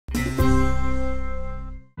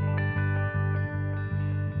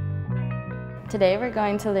Today we're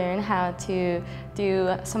going to learn how to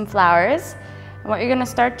do some flowers. And what you're going to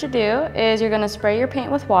start to do is you're going to spray your paint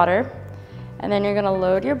with water, and then you're going to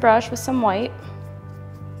load your brush with some white.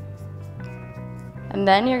 And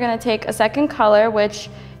then you're going to take a second color, which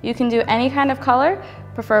you can do any kind of color.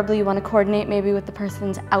 Preferably you want to coordinate maybe with the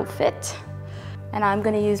person's outfit. And I'm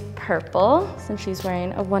going to use purple, since she's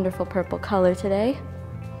wearing a wonderful purple color today.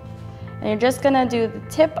 And you're just going to do the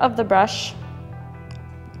tip of the brush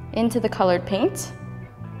into the colored paint.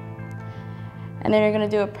 And then you're going to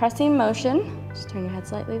do a pressing motion. Just turn your head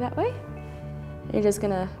slightly that way. And you're just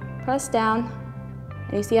going to press down,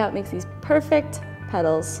 and you see how it makes these perfect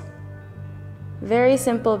petals. Very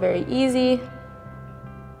simple, very easy,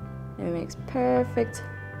 and it makes perfect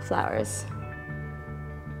flowers.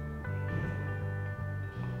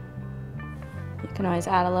 You can always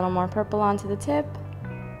add a little more purple onto the tip.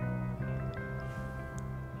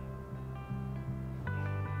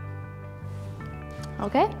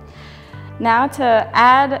 Okay, now to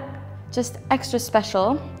add just extra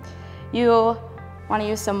special, you want to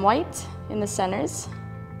use some white in the centers.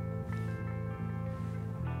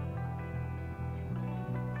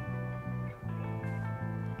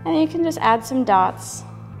 And you can just add some dots.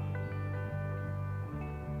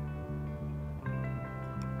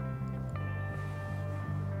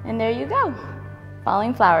 And there you go,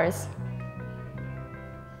 falling flowers.